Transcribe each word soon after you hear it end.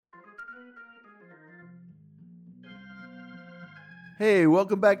Hey,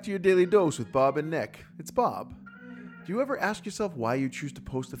 welcome back to your Daily Dose with Bob and Nick. It's Bob. Do you ever ask yourself why you choose to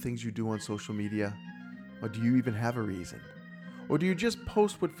post the things you do on social media? Or do you even have a reason? Or do you just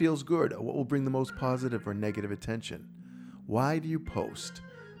post what feels good or what will bring the most positive or negative attention? Why do you post?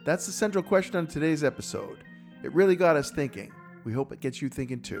 That's the central question on today's episode. It really got us thinking. We hope it gets you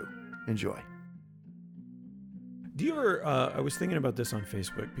thinking too. Enjoy. Do you ever, I was thinking about this on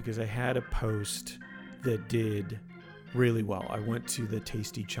Facebook because I had a post that did really well. I went to the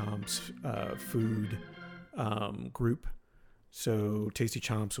Tasty Chomps food group. So Tasty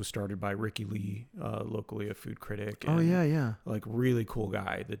Chomps was started by Ricky Lee, locally a food critic. And, yeah. Like really cool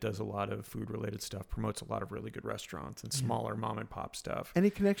guy that does a lot of food related stuff, promotes a lot of really good restaurants and smaller mom and pop stuff.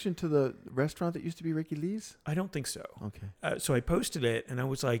 Any connection to the restaurant that used to be Ricky Lee's? I don't think so. Okay. So I posted it and I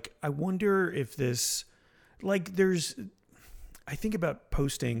was like, I wonder if this, like I think about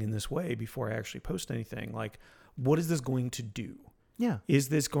posting in this way before I actually post anything. Like, what is this going to do? Yeah. Is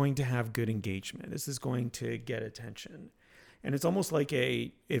this going to have good engagement? Is this going to get attention? And it's almost like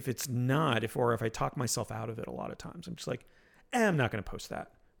if it's not, if I talk myself out of it a lot of times, I'm just like, I'm not going to post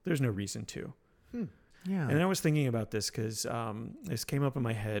that. There's no reason to. Yeah. And I was thinking about this because this came up in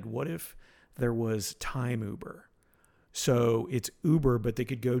my head. What if there was time Uber? So it's Uber, but they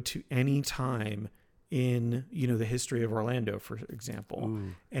could go to any time in, the history of Orlando, for example,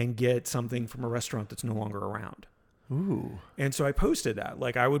 and get something from a restaurant that's no longer around. Ooh. And so I posted that.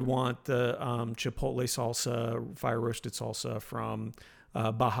 Like, I would want the Chipotle salsa, fire roasted salsa from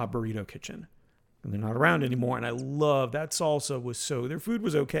Baja Burrito Kitchen. And they're not around anymore. And I love that salsa. Their food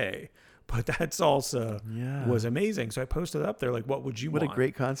was okay, but that salsa was amazing. So I posted up there, like, what would you want? What a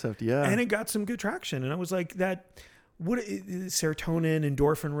great concept. Yeah. And it got some good traction. And I was like, serotonin,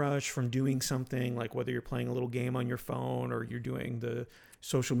 endorphin rush from doing something, like whether you're playing a little game on your phone or you're doing the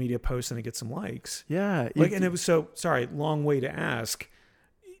social media post and it gets some likes. Yeah. And it was long way to ask,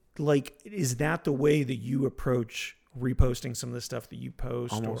 like, is that the way that you approach reposting some of the stuff that you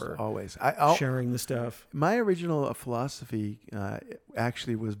post? Almost or always. Sharing the stuff? My original philosophy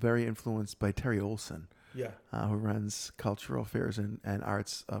actually was very influenced by Terry Olson, who runs cultural affairs and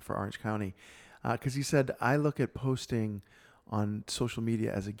arts for Orange County. Because he said, I look at posting on social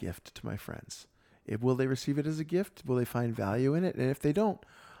media as a gift to my friends. Will they receive it as a gift? Will they find value in it? And if they don't,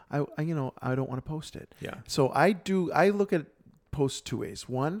 I don't want to post it. Yeah. So I look at posts two ways.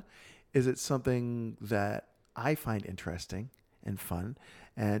 One, is it something that I find interesting and fun?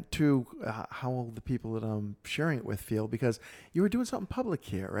 And two, how will the people that I'm sharing it with feel? Because you were doing something public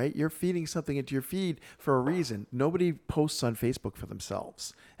here, right? You're feeding something into your feed for a reason. Nobody posts on Facebook for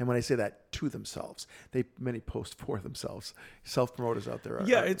themselves. And when I say that, to themselves, many post for themselves. Self-promoters out there.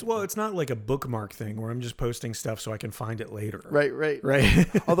 It's not like a bookmark thing where I'm just posting stuff so I can find it later. Right.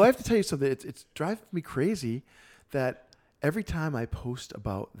 Although I have to tell you something, it's driving me crazy that every time I post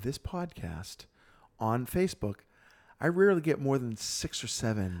about this podcast on Facebook, I rarely get more than 6 or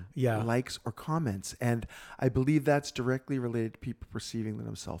 7 likes or comments. And I believe that's directly related to people perceiving that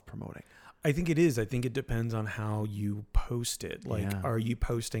I'm self-promoting. I think it is. I think it depends on how you post it. Like, are you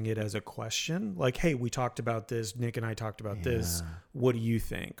posting it as a question? Like, hey, we talked about this. Nick and I talked about this. What do you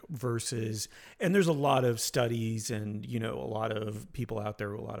think? Versus, and there's a lot of studies and, a lot of people out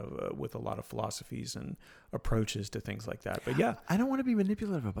there, with a lot of philosophies and approaches to things like that. But I don't want to be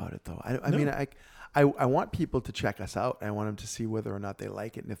manipulative about it though. I want people to check us out. I want them to see whether or not they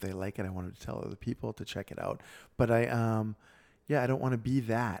like it. And if they like it, I want them to tell other people to check it out. But I don't want to be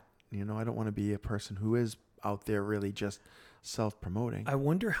that. I don't want to be a person who is out there really just self-promoting. I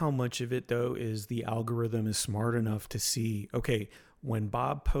wonder how much of it, though, is the algorithm is smart enough to see, okay, when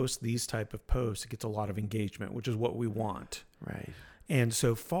Bob posts these type of posts, it gets a lot of engagement, which is what we want. Right. And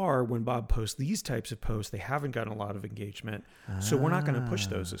so far, when Bob posts these types of posts, they haven't gotten a lot of engagement. So we're not going to push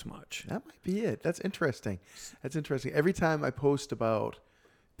those as much. That might be it. That's interesting. Every time I post about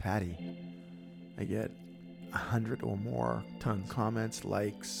Patty, I get 100 or more comments,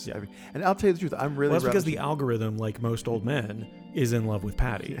 likes. Yeah. And I'll tell you the truth, I'm really... Well, that's because the algorithm, like most old men, is in love with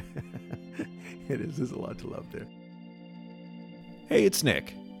Patty. It is. There's a lot to love there. Hey, it's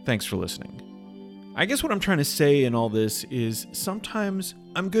Nick. Thanks for listening. I guess what I'm trying to say in all this is sometimes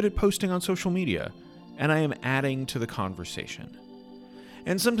I'm good at posting on social media, and I am adding to the conversation.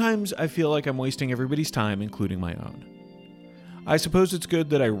 And sometimes I feel like I'm wasting everybody's time, including my own. I suppose it's good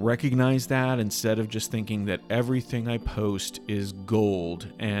that I recognize that instead of just thinking that everything I post is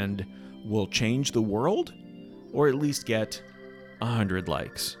gold and will change the world, or at least get 100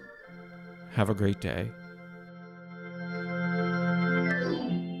 likes. Have a great day.